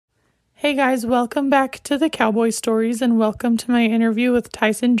Hey guys, welcome back to the Cowboy Stories and welcome to my interview with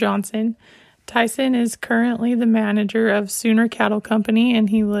Tyson Johnson. Tyson is currently the manager of Sooner Cattle Company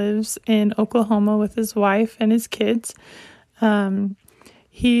and he lives in Oklahoma with his wife and his kids.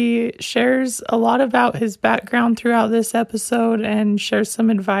 He shares a lot about his background throughout this episode and shares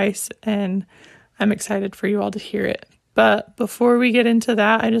some advice, and I'm excited for you all to hear it. But before we get into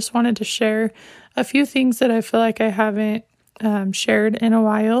that, I just wanted to share a few things that I feel like I haven't shared in a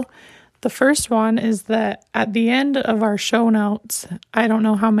while. The first one is that at the end of our show notes, I don't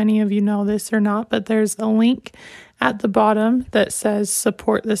know how many of you know this or not, but there's a link at the bottom that says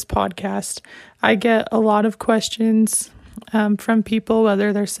support this podcast. I get a lot of questions from people,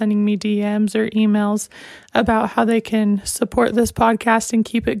 whether they're sending me DMs or emails, about how they can support this podcast and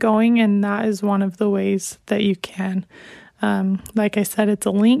keep it going, and that is one of the ways that you can. Like I said, it's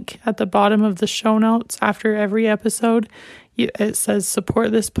a link at the bottom of the show notes after every episode. It says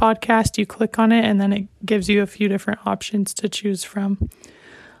support this podcast. You click on it and then it gives you a few different options to choose from.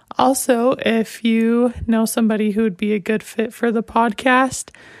 Also, if you know somebody who would be a good fit for the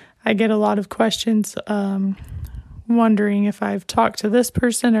podcast, I get a lot of questions wondering if I've talked to this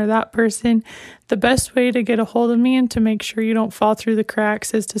person or that person. The best way to get a hold of me and to make sure you don't fall through the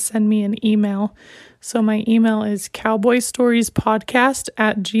cracks is to send me an email. So my email is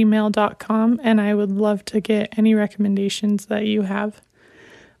cowboystoriespodcast@gmail.com, and I would love to get any recommendations that you have.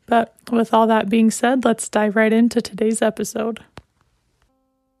 But with all that being said, let's dive right into today's episode.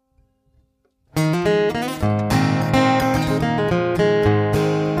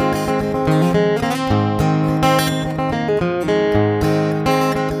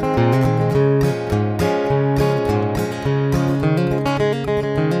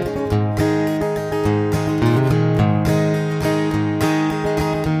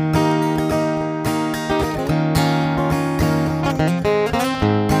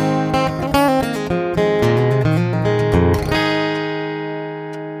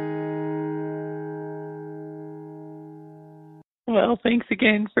 Well, thanks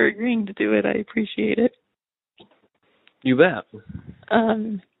again for agreeing to do it. I appreciate it. You bet.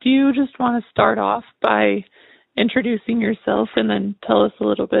 Do you just want to start off by introducing yourself and then tell us a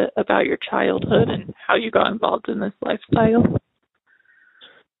little bit about your childhood and how you got involved in this lifestyle?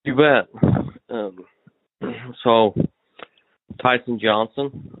 You bet. So, Tyson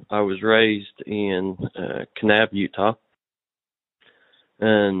Johnson. I was raised in Kanab, Utah.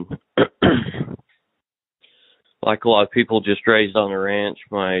 And like a lot of people, just raised on a ranch.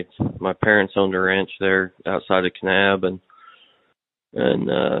 My parents owned a ranch there outside of Kanab,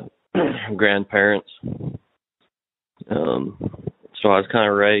 and grandparents. So I was kind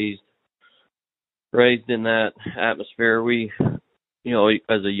of raised in that atmosphere. We,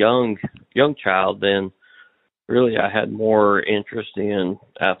 as a young child, then really I had more interest in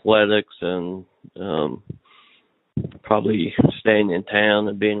athletics and probably staying in town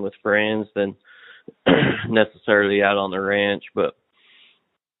and being with friends than necessarily out on the ranch. But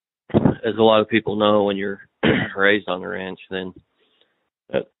as a lot of people know, when you're raised on the ranch, then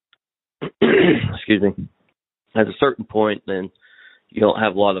excuse me, at a certain point, then you don't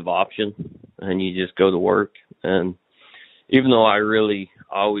have a lot of options and you just go to work. And even though I really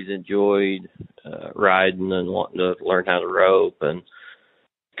always enjoyed riding and wanting to learn how to rope and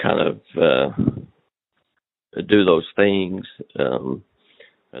kind of do those things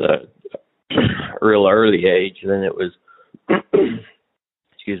at a real early age, then it was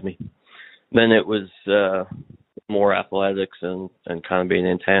excuse me, then it was more athletics and kind of being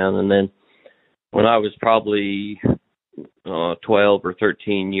in town. And then when I was probably 12 or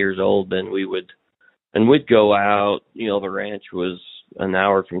 13 years old, then we'd go out. The ranch was an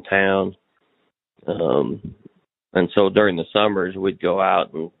hour from town, and so during the summers we'd go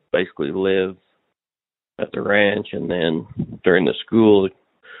out and basically live at the ranch. And then during the school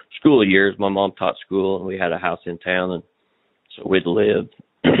years, my mom taught school and we had a house in town, and so we'd live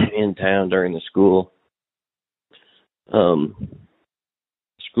in town during the school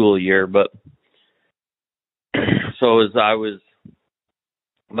year. But so as I was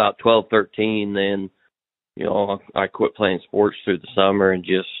about 12, 13, then I quit playing sports through the summer and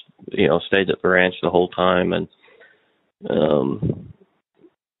just stayed at the ranch the whole time, and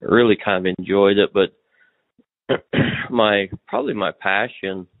really kind of enjoyed it. But my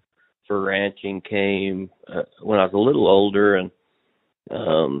passion for ranching came when I was a little older, and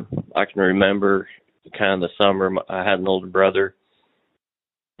I can remember kind of the summer. I had an older brother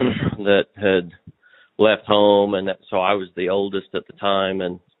that had left home, and so I was the oldest at the time,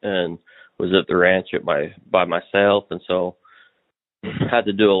 and was at the ranch by myself, and so had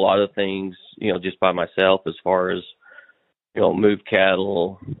to do a lot of things, just by myself, as far as move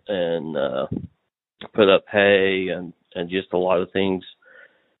cattle and put up hay and just a lot of things.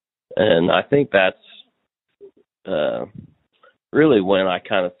 And I think that's really when I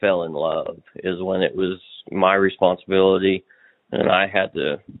kind of fell in love, is when it was my responsibility and I had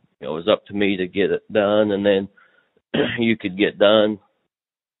to, it was up to me to get it done. And then you could get done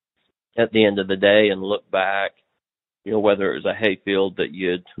at the end of the day and look back, whether it was a hay field that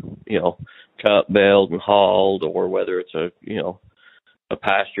you'd, cut, baled and hauled, or whether it's a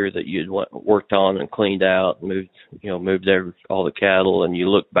pasture that you'd worked on and cleaned out, and moved all the cattle, and you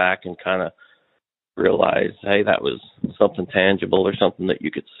look back and kind of realize, hey, that was something tangible or something that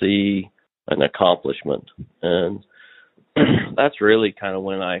you could see, an accomplishment. And that's really kind of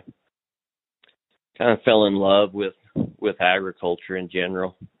when I kind of fell in love with agriculture in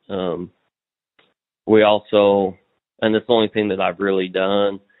general. We also, and it's the only thing that I've really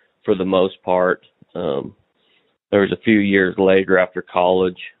done for the most part. There was a few years later after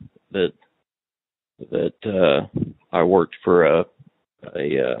college that I worked for a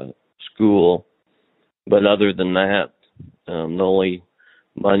school, but other than that, the only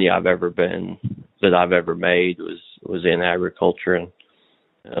money I've ever made was in agriculture, and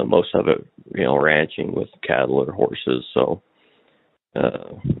most of it, ranching with cattle or horses. So,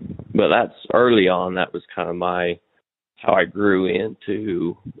 but that's early on. That was kind of how I grew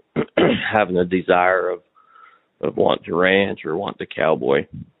into having a desire of wanting to ranch or wanting to cowboy.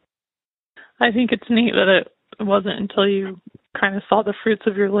 I think it's neat that it wasn't until you kind of saw the fruits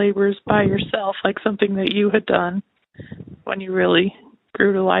of your labors by yourself, like something that you had done, when you really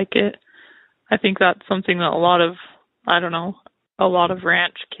grew to like it. I think that's something that a lot of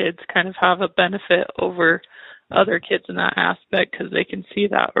ranch kids kind of have a benefit over other kids in that aspect, because they can see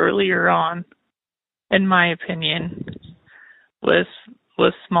that earlier on, in my opinion, with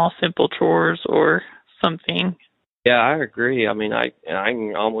small, simple chores or something. Yeah, I agree. I mean, I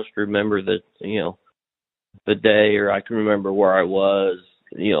can almost remember that, the day, or I can remember where I was,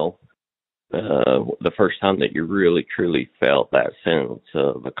 the first time that you really, truly felt that sense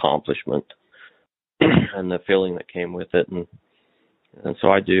of accomplishment and the feeling that came with it. And so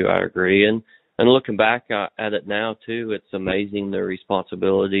I agree. And looking back at it now, too, it's amazing the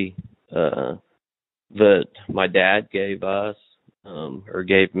responsibility that my dad gave us, or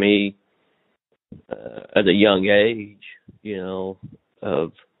gave me, at a young age,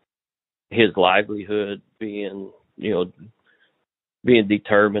 of his livelihood being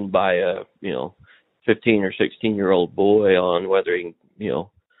determined by a 15 or 16-year-old boy on whether he can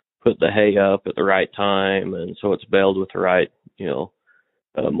put the hay up at the right time, and so it's baled with the right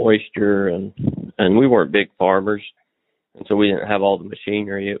moisture, and we weren't big farmers, and so we didn't have all the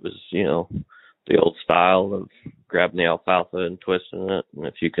machinery. It was the old style of grabbing the alfalfa and twisting it, and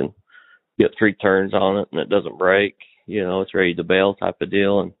if you can get 3 turns on it and it doesn't break, it's ready to bale type of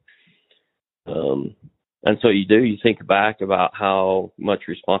deal. And so you think back about how much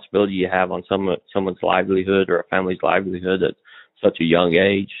responsibility you have on someone's livelihood or a family's livelihood at such a young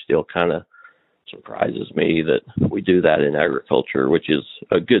age. Still kind of surprises me that we do that in agriculture, which is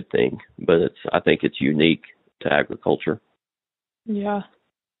a good thing, but I think it's unique to agriculture. Yeah,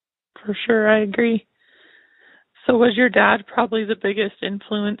 for sure. I agree. So was your dad probably the biggest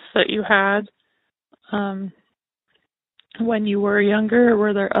influence that you had when you were younger, or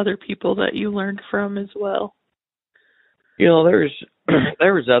were there other people that you learned from as well? There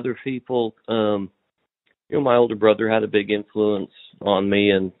was other people. My older brother had a big influence on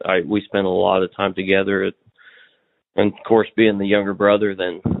me, and we spent a lot of time together. And of course, being the younger brother,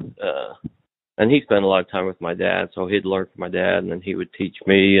 and he spent a lot of time with my dad, so he'd learn from my dad, and then he would teach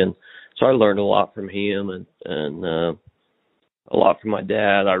me, and so I learned a lot from him and a lot from my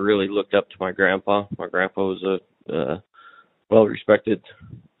dad. I really looked up to my grandpa. My grandpa was a well-respected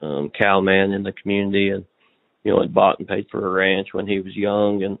cowman in the community, and had bought and paid for a ranch when he was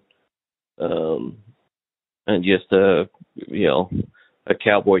young, and just a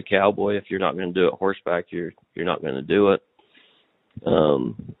cowboy. If you're not going to do it horseback, you're not going to do it.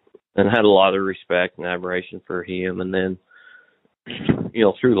 And had a lot of respect and admiration for him. And then,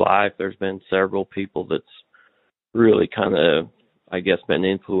 through life, there's been several people that's really kind of, I guess, been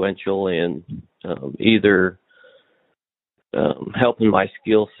influential in either helping my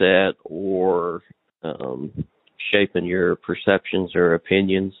skill set or shaping your perceptions or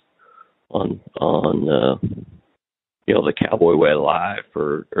opinions on the cowboy way of life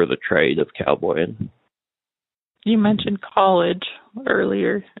or the trade of cowboying. You mentioned college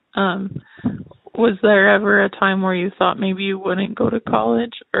earlier. Was there ever a time where you thought maybe you wouldn't go to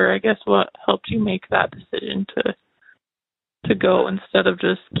college? Or I guess what helped you make that decision to go instead of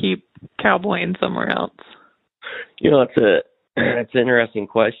just keep cowboying somewhere else? It's it's an interesting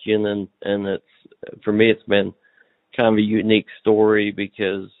question, and it's for me it's been kind of a unique story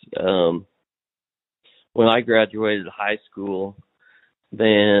because when I graduated high school,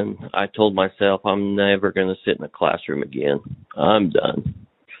 then I told myself I'm never going to sit in a classroom again. I'm done.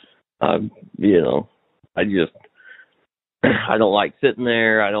 I'm, I just I don't like sitting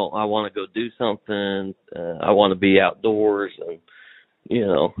there. I want to go do something. I want to be outdoors, and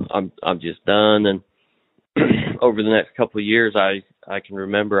I'm just done. And over the next couple of years, I can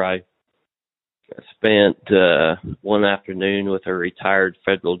remember I spent one afternoon with a retired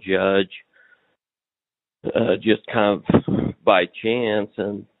federal judge, just kind of by chance,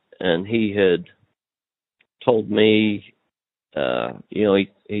 and he had told me,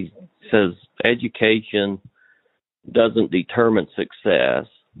 he says education doesn't determine success,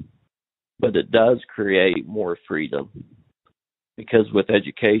 but it does create more freedom, because with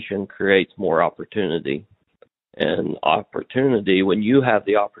education creates more opportunity. And opportunity, when you have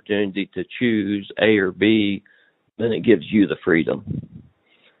the opportunity to choose A or B, then it gives you the freedom.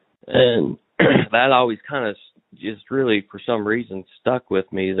 And that always kind of just really, for some reason, stuck with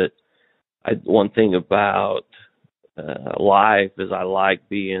me, that one thing about life is I like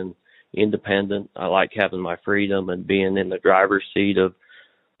being independent. I like having my freedom and being in the driver's seat of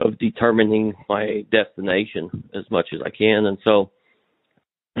determining my destination as much as I can. And so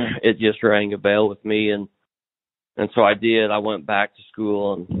it just rang a bell with me, and so I did. I went back to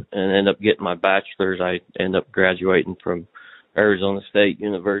school and ended up getting my bachelor's. I ended up graduating from Arizona State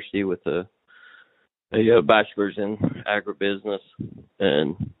University with a bachelor's in agribusiness.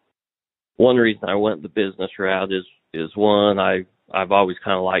 And one reason I went the business route is one, I've always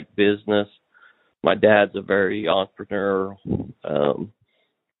kind of liked business. My dad's a very entrepreneurial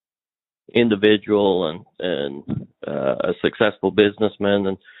individual and a successful businessman,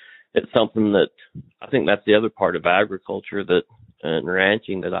 and it's something that I think that's the other part of agriculture and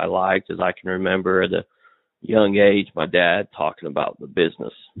ranching that I liked, is I can remember at a young age my dad talking about the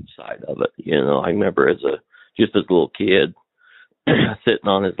business side of it. I remember just as a little kid sitting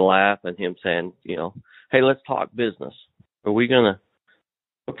on his lap and him saying, hey, let's talk business. What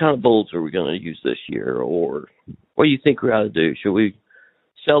kind of bulls are we gonna use this year, or what do you think we ought to do? Should we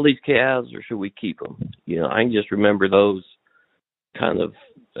sell these calves or should we keep them? I can just remember those kind of,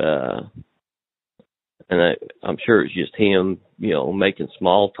 and I'm sure it's just him, making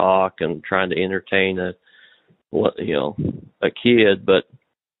small talk and trying to entertain a kid, but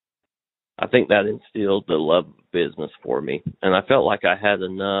I think that instilled the love of business for me, and I felt like I had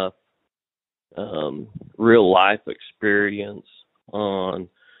enough real life experience in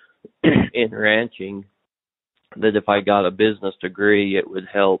ranching that if I got a business degree, it would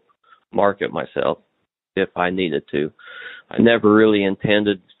help market myself if I needed to. I never really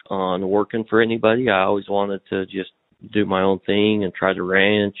intended on working for anybody. I always wanted to just do my own thing and try to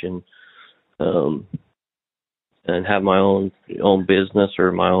ranch and have my own business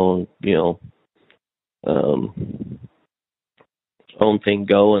or my own own thing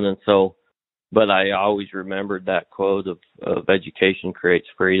going. And so, but I always remembered that quote of education creates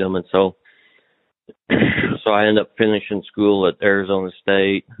freedom. And so I ended up finishing school at Arizona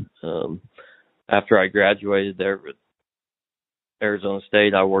State. After I graduated there at Arizona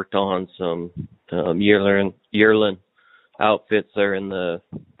State, I worked on some yearling outfits there in the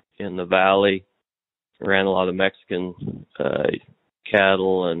valley. Ran a lot of Mexican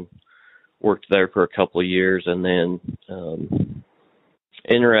cattle and worked there for a couple of years. And then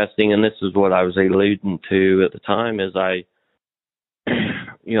interesting, and this is what I was alluding to at the time, is I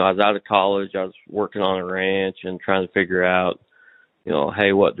was out of college. I was working on a ranch and trying to figure out,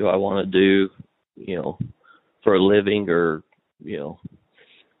 hey, what do I want to do, for a living, or,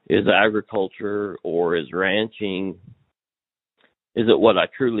 is agriculture or is ranching, is it what I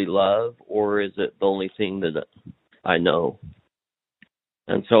truly love, or is it the only thing that I know?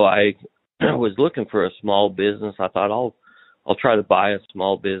 And so I was looking for a small business. I thought I'll try to buy a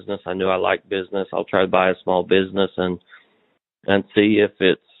small business. I knew I liked business. I'll try to buy a small business and see if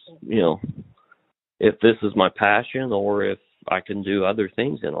it's, if this is my passion or if I can do other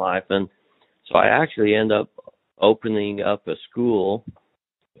things in life. And so I actually end up opening up a school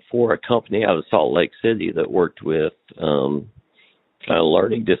for a company out of Salt Lake City that worked with kind of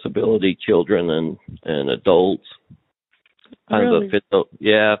learning disability children and adults. Really? Kind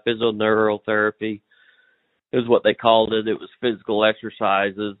of physioneural therapy is what they called it. It was physical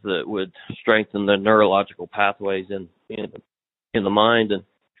exercises that would strengthen the neurological pathways in the mind,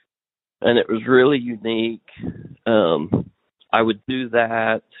 and it was really unique. I would do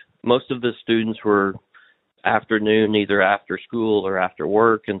that. Most of the students were afternoon, either after school or after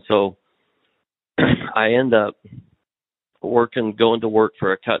work, and so I end up going to work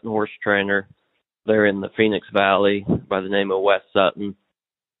for a cutting horse trainer there in the Phoenix Valley by the name of Wes Sutton.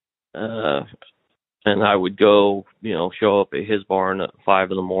 And I would go, show up at his barn at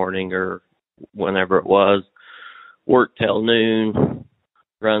 5 a.m. or whenever it was, work till noon,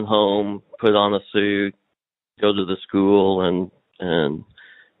 run home, put on a suit, go to the school and kind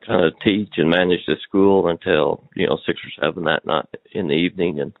of teach and manage the school until, 6 or 7 that night in the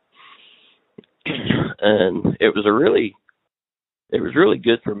evening. And it was really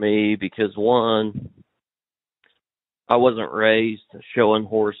good for me because, one, I wasn't raised showing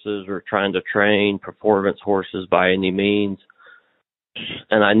horses or trying to train performance horses by any means.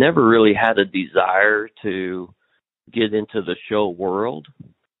 And I never really had a desire to get into the show world.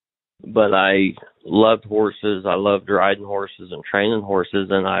 But I loved horses. I loved riding horses and training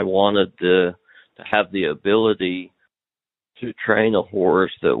horses. And I wanted to have the ability to train a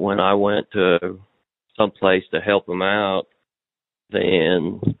horse that when I went to someplace to help him out,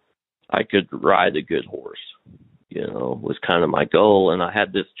 then I could ride a good horse. Was kind of my goal. And I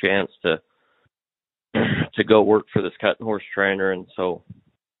had this chance to go work for this cutting horse trainer. And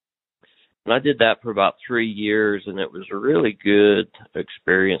I did that for about 3 years, and it was a really good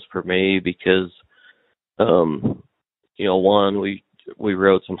experience for me because, one, we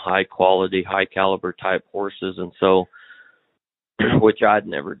rode some high quality, high caliber type horses. And so, which I'd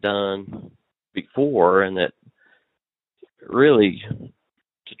never done before. And that really,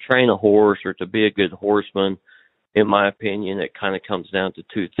 to train a horse or to be a good horseman, in my opinion, it kind of comes down to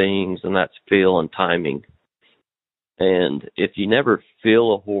two things, and that's feel and timing. And if you never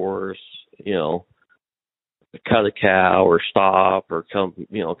feel a horse, cut a cow or stop or come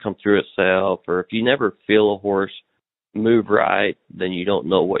through itself, or if you never feel a horse move right, then you don't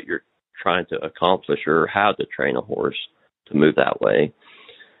know what you're trying to accomplish or how to train a horse to move that way.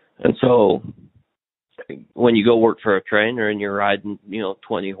 And so when you go work for a trainer and you're riding,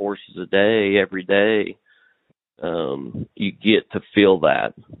 20 horses a day, every day, you get to feel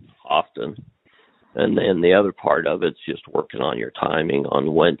that often. And then the other part of it's just working on your timing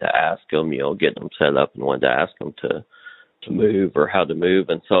on when to ask them, getting them set up and when to ask them to move or how to move.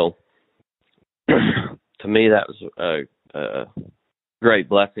 And so to me, that was a great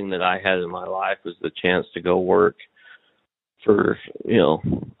blessing that I had in my life, was the chance to go work for,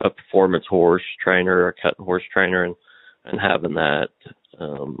 a performance horse trainer, a cutting horse trainer, and having that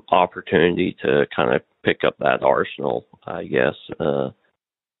opportunity to kind of pick up that arsenal, I guess, for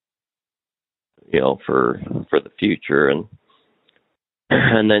the future.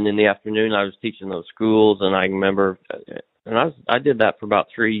 And then in the afternoon, I was teaching those schools, and I remember, and I did that for about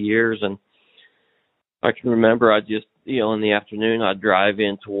 3 years, and I can remember I just, in the afternoon, I'd drive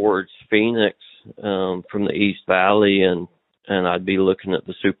in towards Phoenix from the East Valley, and I'd be looking at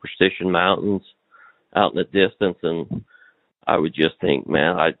the Superstition Mountains out in the distance, and I would just think,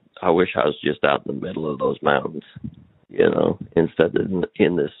 man, I wish I was just out in the middle of those mountains, instead of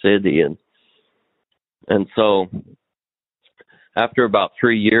in the city. And so after about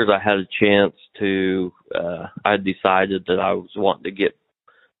 3 years, I had a chance to, I decided that I was wanting to get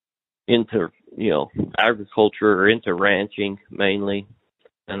into, agriculture or into ranching mainly.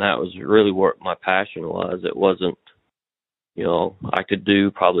 And that was really what my passion was. It wasn't, I could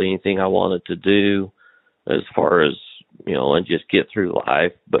do probably anything I wanted to do as far as, and just get through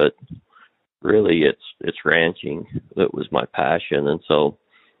life. But really it's ranching that was my passion. And so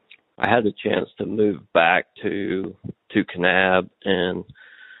I had the chance to move back to Kanab and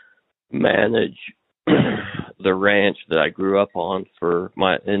manage the ranch that I grew up on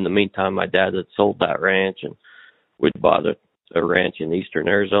in the meantime, my dad had sold that ranch, and we'd bought a ranch in eastern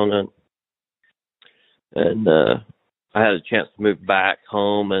Arizona. And I had a chance to move back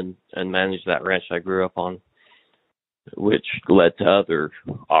home and manage that ranch I grew up on, which led to other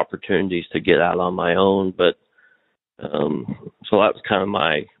opportunities to get out on my own. But so that was kind of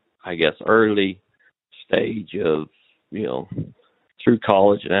my, I guess, early stage of, through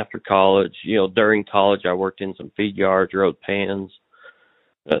college and after college. During college, I worked in some feed yards, rode pans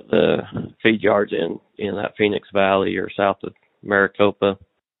at the feed yards in that Phoenix Valley or south of Maricopa,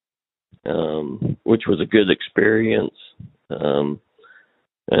 which was a good experience, and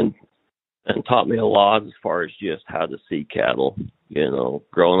taught me a lot as far as just how to see cattle.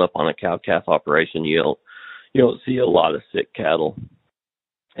 Growing up on a cow-calf operation, you don't see a lot of sick cattle.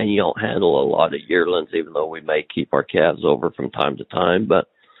 And you don't handle a lot of yearlings, even though we may keep our calves over from time to time. But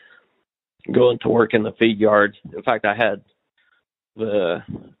going to work in the feed yards, in fact, I had the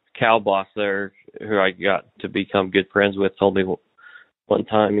cow boss there, who I got to become good friends with, told me one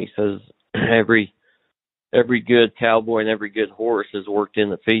time, he says, every good cowboy and every good horse has worked in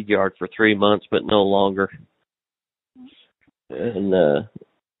the feed yard for 3 months, but no longer. and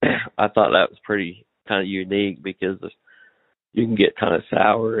I thought that was pretty kind of unique because you can get kind of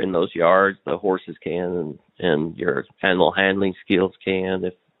sour in those yards. The horses can, and your animal handling skills can,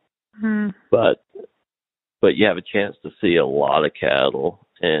 if but you have a chance to see a lot of cattle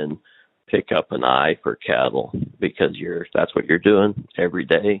and pick up an eye for cattle because that's what you're doing every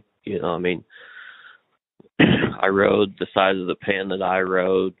day. I mean, I rode the size of the pen that I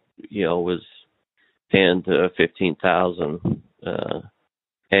rode, was 10 to 15,000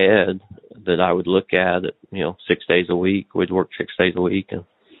 head that I would look at 6 days a week. We'd work 6 days a week, and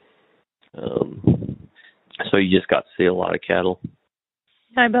so you just got to see a lot of cattle.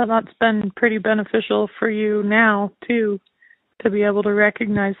 I bet that's been pretty beneficial for you now too, to be able to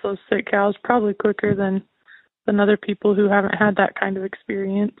recognize those sick cows probably quicker than other people who haven't had that kind of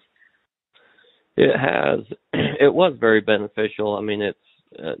experience. It has. It was very beneficial. I mean, it's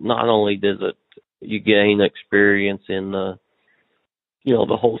not only does you gain experience in the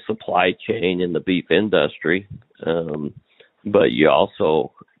the whole supply chain in the beef industry, but you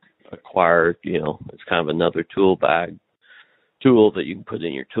also acquire it's kind of another tool that you can put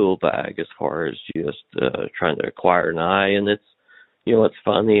in your tool bag as far as just trying to acquire an eye. And it's it's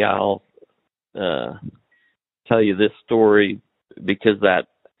funny. I'll tell you this story because that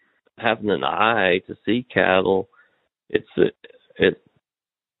having an eye to see cattle, I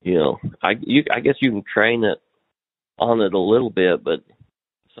guess you can train it on it a little bit, but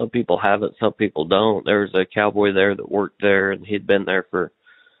some people have it, some people don't. There was a cowboy there that worked there, and he'd been there for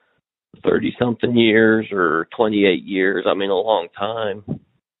 30-something years or 28 years. I mean, a long time.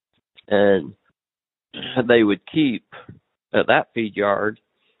 And they would keep, at that feed yard,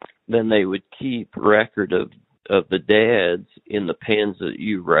 then they would keep record of the dads in the pens that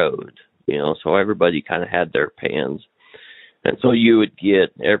you rode. So everybody kind of had their pens. And so you would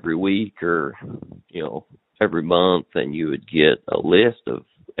get every week or, every month, and you would get a list of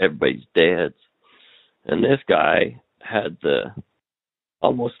everybody's dads. And this guy had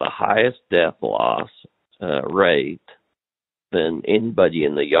almost the highest death loss rate than anybody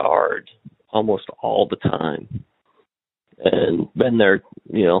in the yard almost all the time. And been there,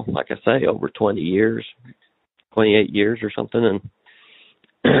 like I say, over 20 years, 28 years or something.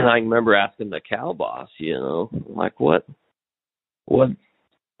 And I remember asking the cow boss, like, why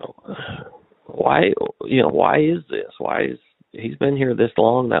is this? Why is he's been here this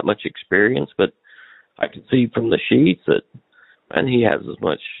long, that much experience, but I can see from the sheets that, man, he has as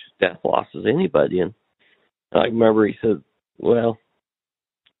much death loss as anybody. And I remember he said, well,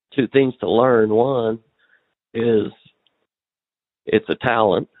 two things to learn. One is it's a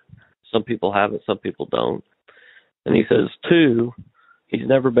talent. Some people have it, some people don't. And he says, two, he's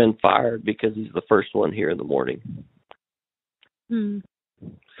never been fired because he's the first one here in the morning.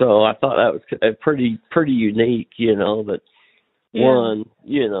 So I thought that was pretty unique, that one,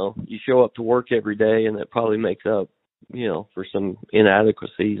 you show up to work every day, and that probably makes up, for some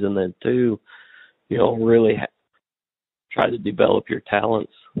inadequacies. And then two, really try to develop your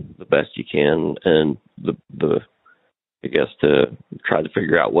talents the best you can, and I guess to try to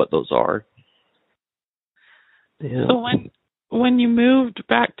figure out what those are. Yeah. So when you moved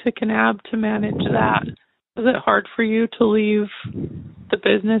back to Kanab to manage that, was it hard for you to leave the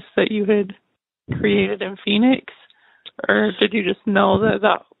business that you had created in Phoenix, or did you just know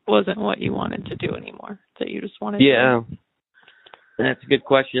that wasn't what you wanted to do anymore? That you just wanted? Yeah, that's a good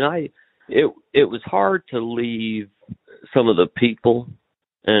question. It was hard to leave some of the people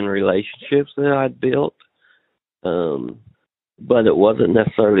and relationships that I'd built, but it wasn't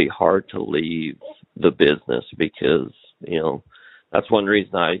necessarily hard to leave the business because that's one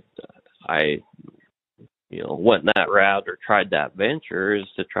reason I went that route or tried that venture, is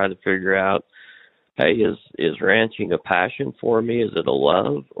to try to figure out, hey, is ranching a passion for me? Is it a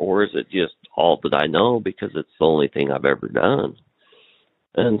love, or is it just all that I know because it's the only thing I've ever done?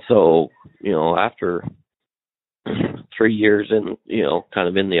 And so, after 3 years in, kind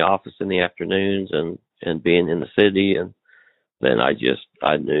of in the office in the afternoons and being in the city, and then I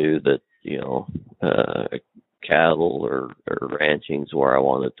knew that, cattle or ranching's where I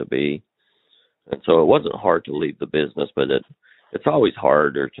wanted to be. And so it wasn't hard to leave the business, but it's always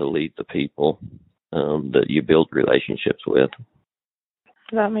harder to leave the people that you build relationships with.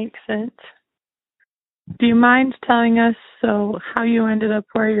 That makes sense. Do you mind telling us how you ended up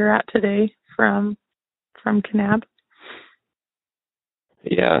where you're at today from Kanab?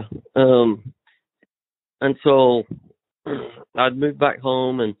 Yeah. And so I'd moved back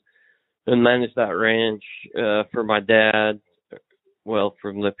home and managed that ranch for my dad. Well,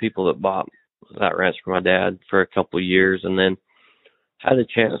 from the people that bought that ranch for my dad for a couple of years, and then had a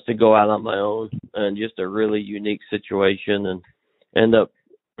chance to go out on my own, and just a really unique situation, and end up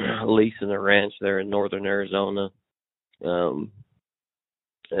leasing a ranch there in northern Arizona, um,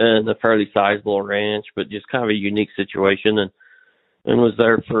 and a fairly sizable ranch, but just kind of a unique situation, and was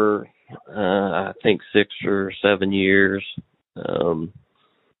there for I think 6 or 7 years, um,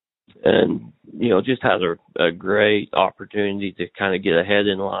 and just had a great opportunity to kind of get ahead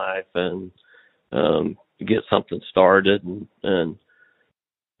in life and get something started, and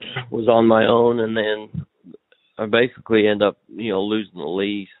was on my own, and then I basically end up losing the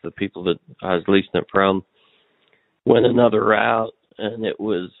lease. The people that I was leasing it from went another route, and it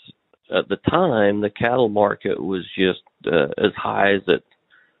was, at the time, the cattle market was just as high as it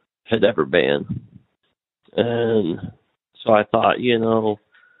had ever been. And so I thought,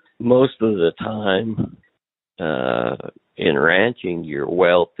 most of the time in ranching, your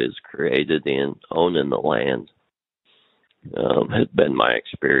wealth is created in owning the land. Has been my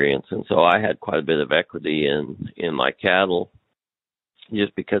experience, and so I had quite a bit of equity in my cattle,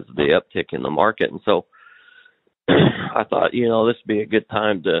 just because of the uptick in the market. And so I thought, this would be a good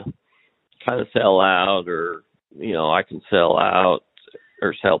time to kind of sell out, or I can sell out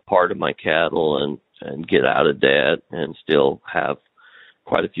or sell part of my cattle and get out of debt, and still have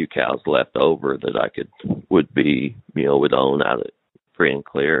quite a few cows left over that I would own out of free and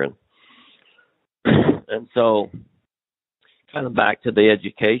clear. And so, kind of back to the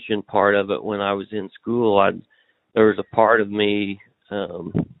education part of it, when I was in school, there was a part of me,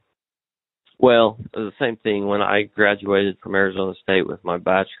 the same thing. When I graduated from Arizona State with my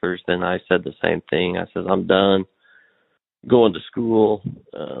bachelor's, then I said the same thing. I said, I'm done going to school.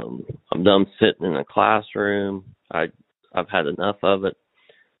 I'm done sitting in a classroom. I've had enough of it.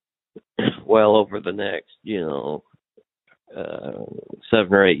 Well, over the next, 7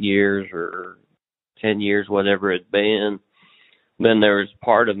 or 8 years or 10 years, whatever it had been, then there was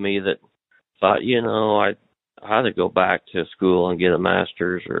part of me that thought, I ought to go back to school and get a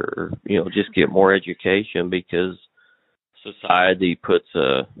master's, or, just get more education, because society puts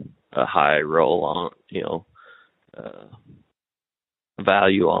a high role on,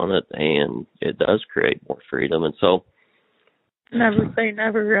 value on it, and it does create more freedom. And so, never say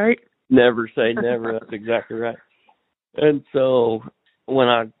never, right? Never say never. That's exactly right. And so when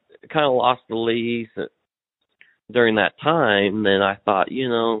I kind of lost the lease during that time, then I thought,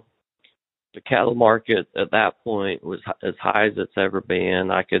 the cattle market at that point was as high as it's ever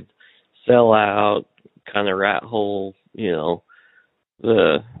been. I could sell out, kind of rat hole,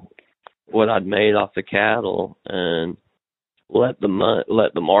 what I'd made off the cattle, and let the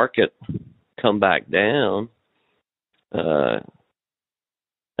market come back down,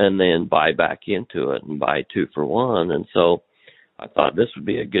 and then buy back into it and buy 2 for 1. And so I thought this would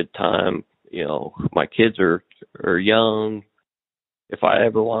be a good time. My kids are young. If I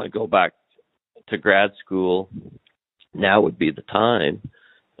ever want to go back to grad school, now would be the time.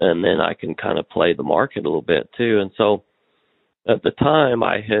 And then I can kind of play the market a little bit too. And so at the time,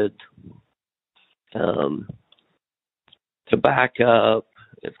 I had, to back up,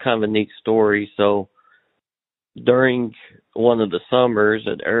 it's kind of a neat story. So during one of the summers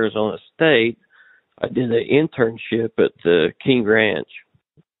at Arizona State, I did an internship at the King Ranch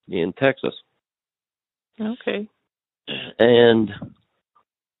in Texas. Okay. And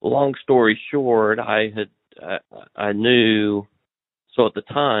long story short, I knew. So at the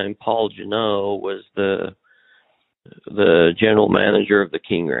time, Paul Janot was the general manager of the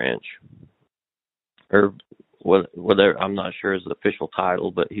King Ranch, or whatever. I'm not sure his official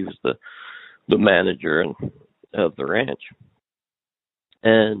title, but he was the manager of the ranch.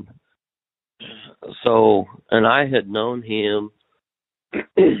 And so, and I had known him,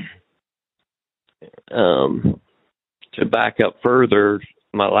 to back up further,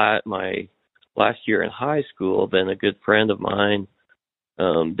 my last year in high school, then a good friend of mine,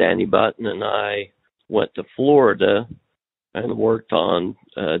 Danny Button, and I went to Florida and worked on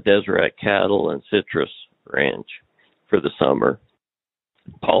Deseret Cattle and Citrus Ranch for the summer.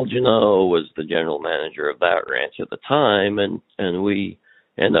 Paul Janot was the general manager of that ranch at the time, and we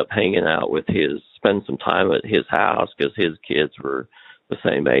ended up hanging out with spend some time at his house, because his kids were the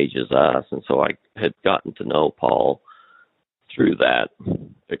same age as us. And so I had gotten to know Paul through that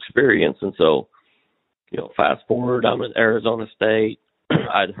experience. And so, fast forward, I'm at Arizona State.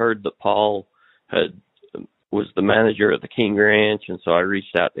 I'd heard that Paul was the manager of the King Ranch, and so I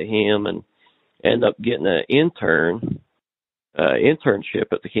reached out to him and ended up getting an internship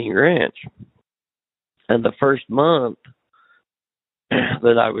at the King Ranch. And the first month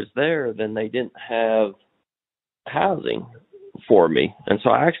that I was there, then they didn't have housing for me, and so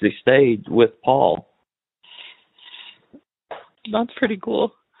I actually stayed with Paul. That's pretty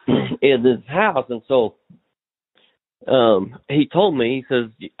cool. in his house. And so he told me, he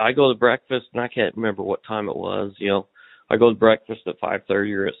says, I go to breakfast, and I can't remember what time it was. I go to breakfast at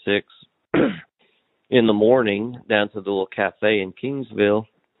 5:30 or at 6 in the morning down to the little cafe in Kingsville.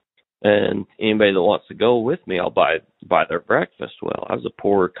 And anybody that wants to go with me, I'll buy their breakfast. Well, I was a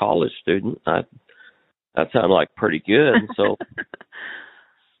poor college student. That sounded like pretty good. So,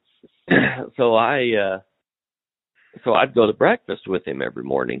 so I'd go to breakfast with him every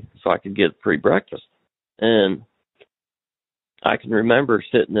morning so I could get free breakfast. And I can remember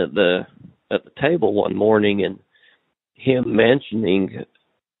sitting at the table one morning and him mentioning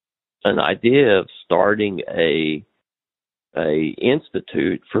an idea of starting a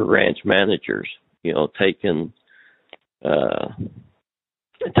institute for ranch managers. Taking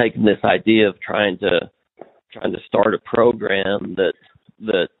this idea of trying to start a program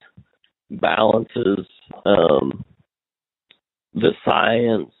that balances the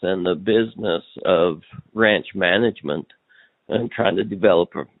science and the business of ranch management, and trying to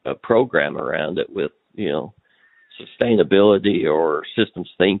develop a program around it with sustainability or systems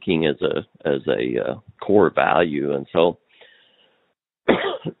thinking as a core value. And so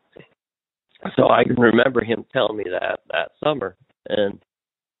I can remember him telling me that summer, and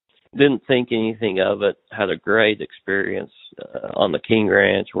didn't think anything of it. Had a great experience on the King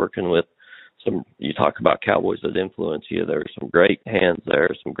Ranch, working with you talk about cowboys that influence you. There were some great hands there,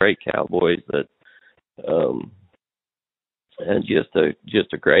 some great cowboys that, and just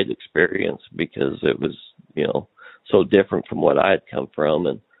a great experience, because it was, so different from what I had come from.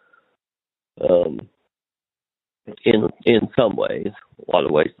 And, in some ways, a lot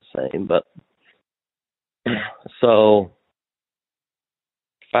of ways the same, but so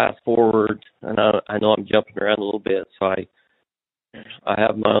fast forward, and I know I'm jumping around a little bit, so I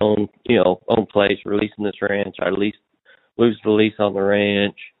have my own, own place, releasing this ranch. I lose the lease on the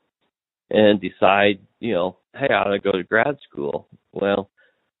ranch and decide, hey, I ought to go to grad school. Well,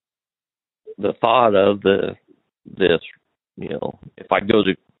 the thought of this, if I go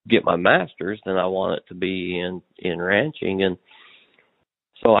to get my master's, then I want it to be in ranching. And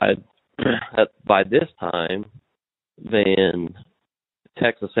so by this time, then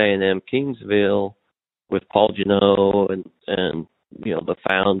Texas A&M Kingsville with Paul Janot and the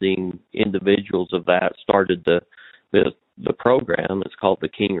founding individuals of that started the program. It's called the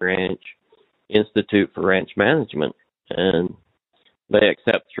King Ranch Institute for Ranch Management, and they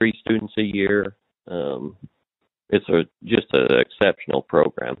accept 3 students a year. It's just an exceptional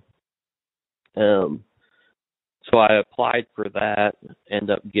program. So I applied for that,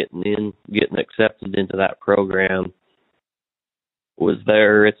 ended up getting accepted into that program. Was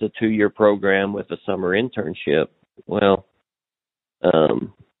there. It's a 2-year program with a summer internship. Well,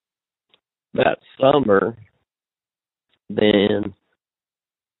 that summer, then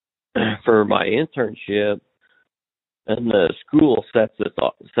for my internship, and the school sets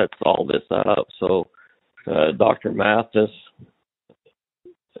all this up. So Dr. Mathis,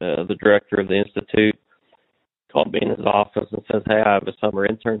 the director of the institute, called me in his office and says, "Hey, I have a summer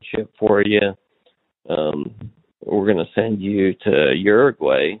internship for you. We're going to send you to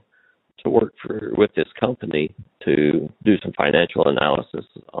Uruguay to work with this company to do some financial analysis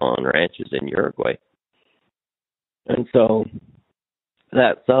on ranches in Uruguay." And so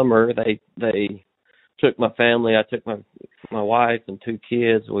that summer, they took my family. I took my wife and 2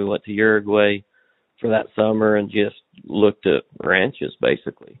 kids. We went to Uruguay for that summer and just looked at ranches,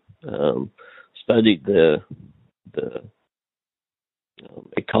 basically. Studied the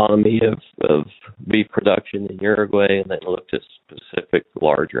economy of beef production in Uruguay, and then looked at specific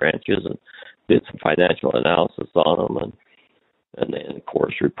large ranches and did some financial analysis on them, and then of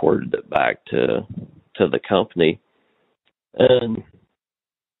course reported it back to the company. And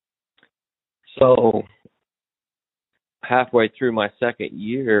so halfway through my second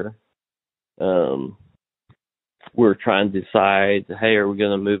year, we're trying to decide, hey, are we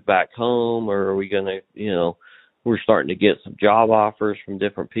going to move back home, or are we going to, we're starting to get some job offers from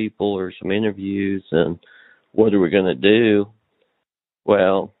different people or some interviews, and what are we going to do?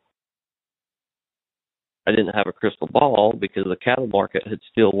 Well, I didn't have a crystal ball because the cattle market had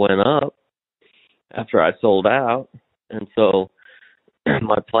still went up after I sold out. And so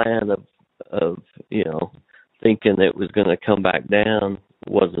my plan of thinking it was going to come back down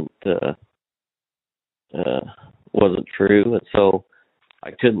wasn't true. And so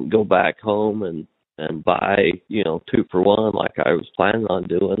I couldn't go back home and buy 2 for 1 like I was planning on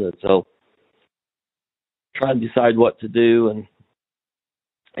doing. And so trying to decide what to do. And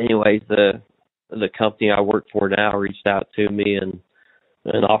anyways, the company I work for now reached out to me and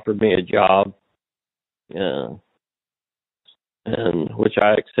offered me a job and which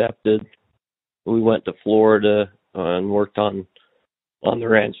I accepted. We went to Florida and worked on the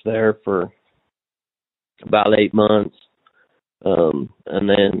ranch there for about 8 months. And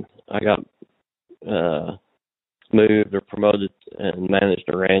then I got moved or promoted and managed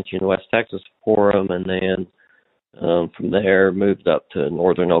a ranch in West Texas for them, and then from there moved up to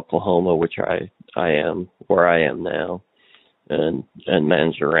northern Oklahoma, which I am where I am now, and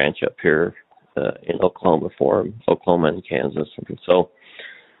managed a ranch up here in Oklahoma for them, Oklahoma and Kansas. And so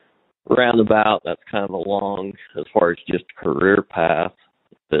roundabout, that's kind of a long, as far as just career path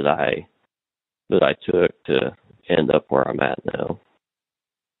that I took to end up where I'm at now.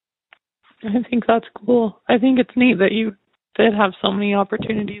 I think that's cool. I think it's neat that you did have so many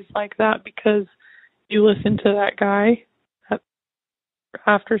opportunities like that, because you listened to that guy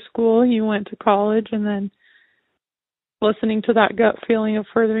after school, you went to college, and then listening to that gut feeling of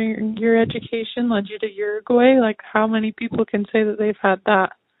furthering your education led you to Uruguay. Like, how many people can say that they've had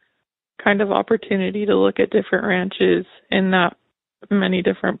that kind of opportunity to look at different ranches in that many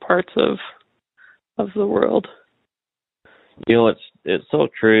different parts of the world? You know, it's so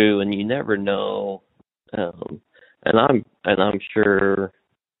true, and you never know. And I'm sure,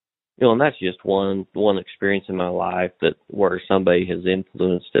 you know, and that's just one experience in my life that where somebody has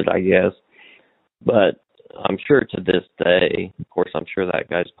influenced it, I guess. But I'm sure to this day, of course, I'm sure that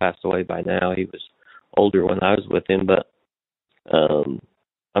guy's passed away by now. He was older when I was with him, but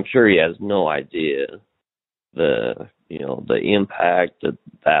I'm sure he has no idea the impact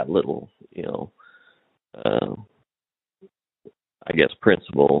that little, I guess,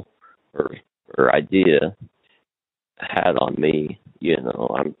 principle or idea had on me. You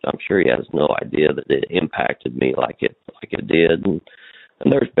know, I'm sure he has no idea that it impacted me like it did. And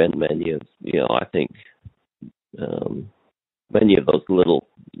there's been many of, I think many of those little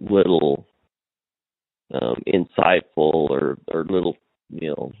insightful or little,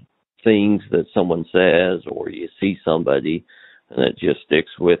 things that someone says, or you see somebody and it just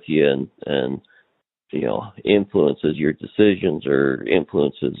sticks with you and influences your decisions or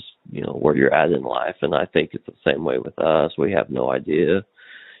influences, where you're at in life. And I think it's the same way with us. We have no idea,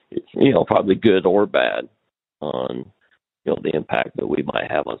 probably good or bad, on, the impact that we might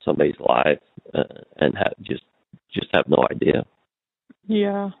have on somebody's life, and just have no idea.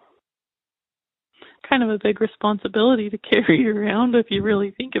 Yeah. Kind of a big responsibility to carry around if you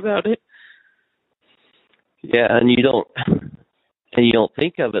really think about it. Yeah, and you don't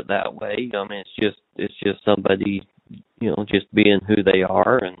think of it that way. I mean, it's just somebody, just being who they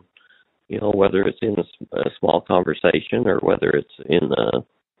are, and whether it's in a small conversation or whether it's in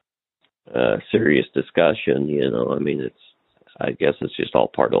a serious discussion. I mean, I guess it's just all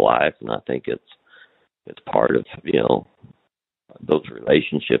part of life, and I think it's part of those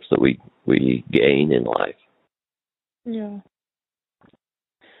relationships that we gain in life. Yeah.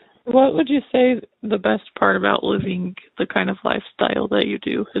 What would you say the best part about living the kind of lifestyle that you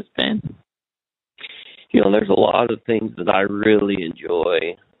do has been? There's a lot of things that I really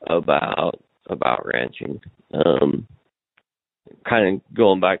enjoy about ranching. Kind of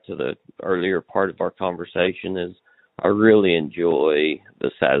going back to the earlier part of our conversation, is I really enjoy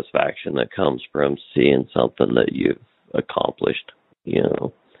the satisfaction that comes from seeing something that you've accomplished,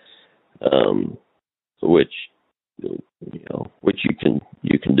 which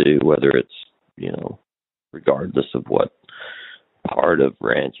you can do, whether it's, regardless of what part of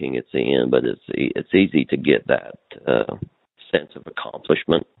ranching it's in, but it's easy to get that sense of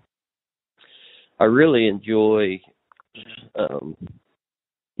accomplishment. I really enjoy,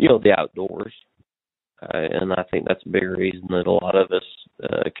 the outdoors, and I think that's a big reason that a lot of us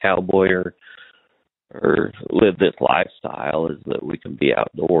cowboy or live this lifestyle, is that we can be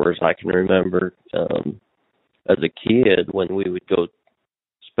outdoors. I can remember as a kid when we would go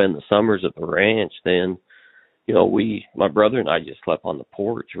spend the summers at the ranch, then my brother and I just slept on the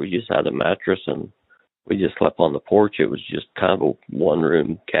porch. We just had a mattress and we just slept on the porch. It was just kind of a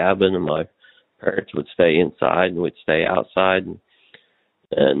one-room cabin, and my parents would stay inside and we'd stay outside.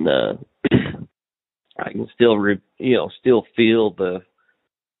 And I can still feel the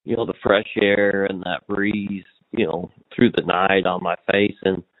fresh air and that breeze, through the night on my face.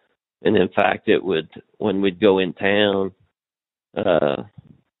 And in fact, it would, when we'd go in town,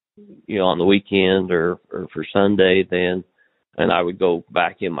 on the weekend or for Sunday, then, and I would go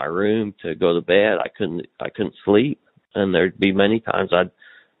back in my room to go to bed, I couldn't sleep. And there'd be many times I'd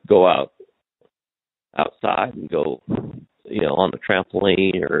go outside and go, on the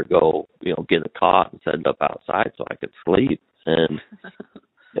trampoline, or go, get a cot and set it up outside so I could sleep. And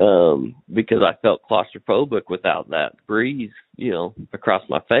because I felt claustrophobic without that breeze, across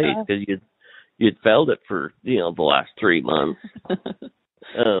my face, because you'd felt it for, the last 3 months.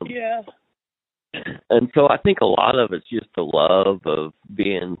 Yeah. And so I think a lot of it's just the love of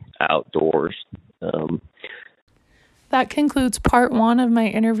being outdoors. That concludes part 1 of my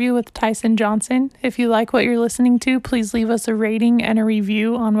interview with Tyson Johnson. If you like what you're listening to, please leave us a rating and a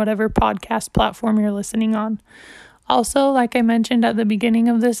review on whatever podcast platform you're listening on. Also, like I mentioned at the beginning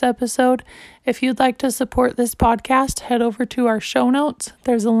of this episode, if you'd like to support this podcast, head over to our show notes.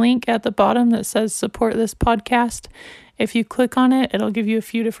 There's a link at the bottom that says support this podcast. If you click on it, it'll give you a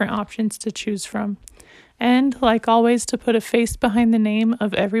few different options to choose from. And like always, to put a face behind the name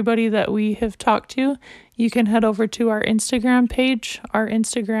of everybody that we have talked to, you can head over to our Instagram page. Our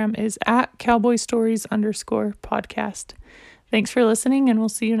Instagram is at cowboystories_podcast. Thanks for listening, and we'll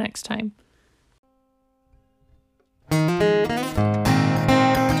see you next time.